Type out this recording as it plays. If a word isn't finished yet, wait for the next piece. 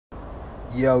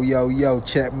Yo,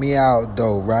 check me out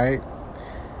though, right?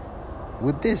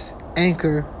 With this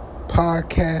Anchor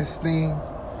podcast thing,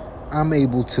 I'm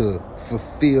able to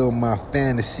fulfill my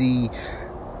fantasy,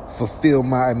 fulfill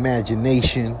my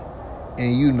imagination,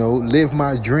 and, live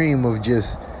my dream of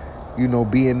just,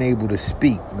 being able to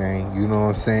speak, man. You know what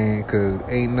I'm saying? Because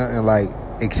ain't nothing like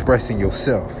expressing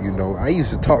yourself, I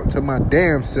used to talk to my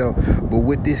damn self, but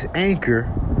with this Anchor,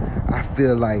 I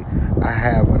feel like I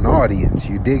have an audience,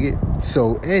 you dig it?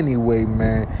 So anyway,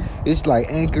 man, it's like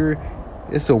Anchor,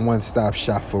 it's a one-stop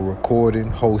shop for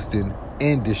recording, hosting,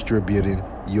 and distributing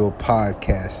your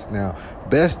podcast. Now,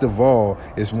 best of all,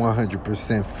 it's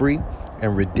 100% free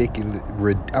and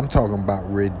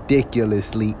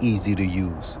ridiculously easy to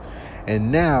use.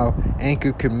 And now,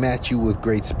 Anchor can match you with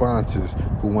great sponsors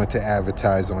who want to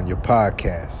advertise on your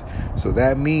podcast. So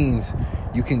that means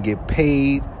you can get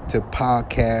paid to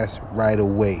podcast right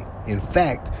away. In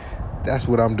fact, that's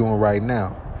what I'm doing right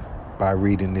now by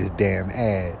reading this damn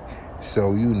ad.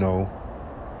 So,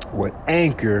 with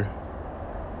Anchor,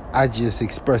 I just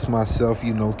express myself,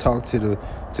 talk to the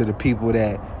people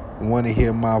that want to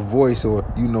hear my voice or,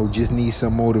 just need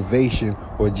some motivation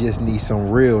or just need some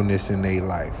realness in their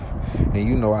life.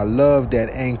 And, I love that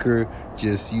Anchor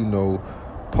just,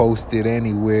 post it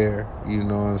anywhere, you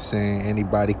know what I'm saying?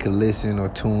 Anybody could listen or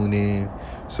tune in.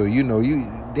 So,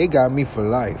 they got me for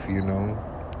life,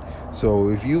 So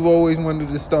if you've always wanted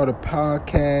to start a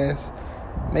podcast,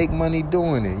 make money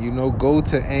doing it, go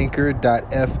to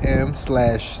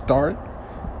anchor.fm/start.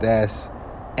 That's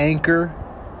anchor.fm,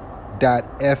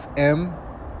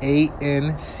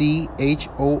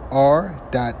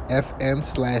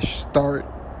 anchor.fm/start,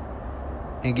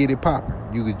 and get it popping.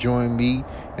 You could join me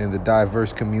and the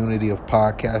diverse community of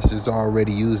podcasters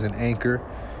already using Anchor.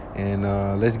 And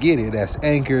let's get it. That's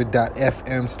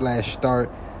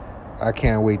anchor.fm/start. I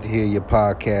can't wait to hear your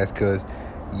podcast because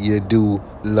you do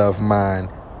love mine.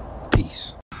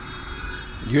 Peace.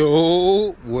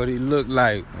 Yo, what it look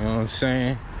like? You know what I'm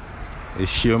saying?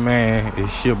 It's your man.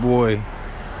 It's your boy,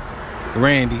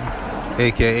 Randy,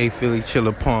 a.k.a. Philly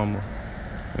Chiller Palmer.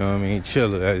 You know what I mean?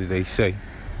 Chiller, as they say.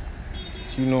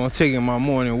 I'm taking my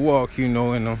morning walk, and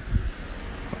I'm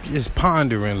just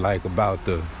pondering, about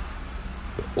the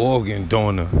organ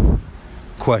donor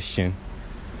question.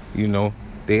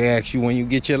 They ask you when you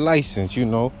get your license, do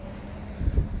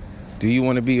you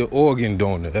want to be an organ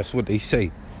donor? That's what they say.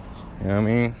 You know what I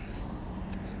mean?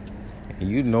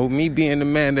 And me being the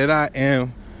man that I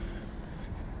am,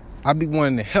 I be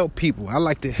wanting to help people. I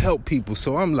like to help people.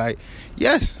 So I'm like,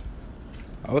 yes,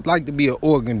 I would like to be an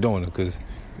organ donor because,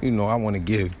 I want to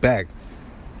give back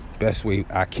best way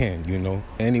I can,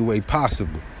 any way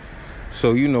possible.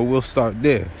 So, we'll start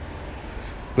there.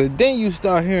 But then you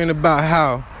start hearing about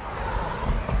how,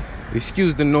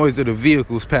 excuse the noise of the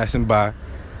vehicles passing by.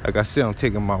 Like I said, I'm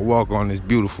taking my walk on this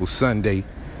beautiful Sunday. You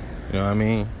know what I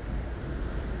mean?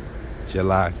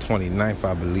 July 29th,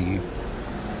 I believe.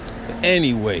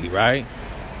 Anyway, right?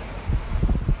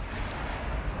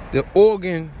 The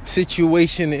organ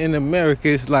situation in America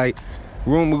is like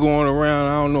rumor going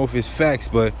around. I don't know if it's facts,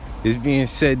 but it's being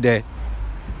said that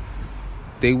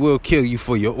they will kill you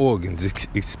for your organs,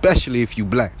 especially if you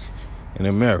black in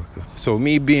America. So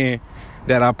me being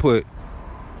that I'll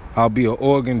be an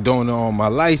organ donor on my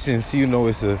license,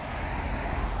 it's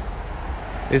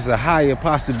a higher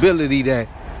possibility that,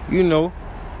 they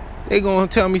gonna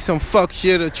tell me some fuck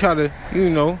shit or try to,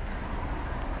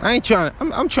 I'm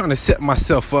trying to set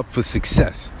myself up for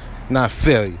success, not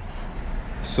failure.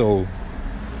 So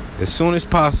as soon as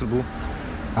possible,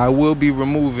 I will be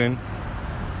removing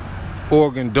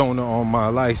organ donor on my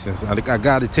license. I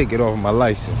got to take it off my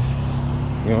license.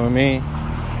 You know what I mean?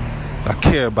 I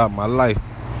care about my life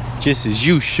just as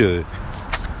you should.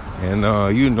 And,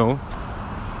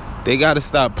 they got to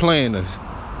stop playing us.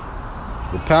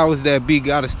 The powers that be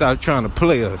got to stop trying to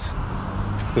play us.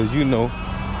 Because,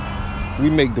 we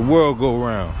make the world go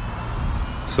round.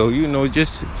 So,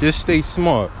 just stay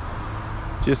smart.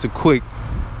 Just a quick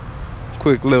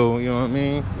little, you know what I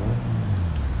mean?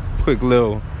 Quick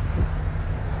little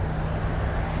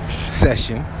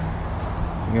session.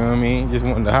 You know what I mean? Just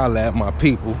wanted to holler at my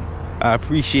people. I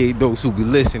appreciate those who be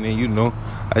listening,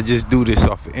 I just do this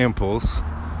off of impulse.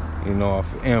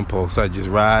 Off of impulse. I just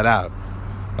ride out.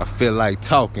 I feel like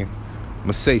talking. I'm going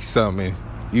to say something.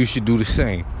 You should do the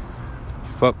same.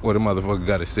 Fuck what a motherfucker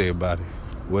got to say about it.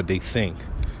 What they think.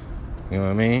 You know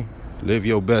what I mean? Live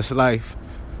your best life.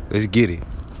 Let's get it.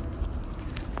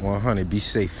 100. Be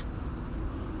safe.